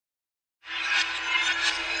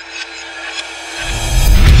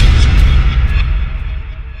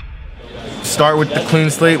start with the clean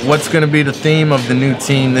slate. What's going to be the theme of the new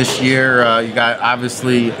team this year? You got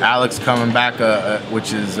obviously Alex coming back,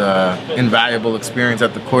 which is invaluable experience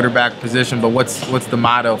at the quarterback position. But what's the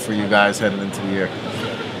motto for you guys heading into the year?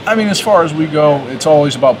 I mean, as far as we go, it's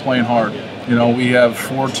always about playing hard. You know, we have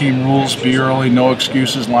 4 team rules: be early, no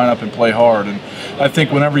excuses, line up and play hard. And I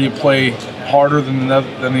think whenever you play harder than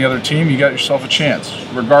the other team, you got yourself a chance,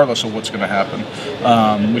 regardless of what's going to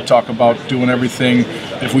happen. We talk about doing everything.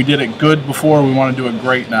 If we did it good before, we want to do it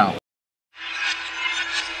great now.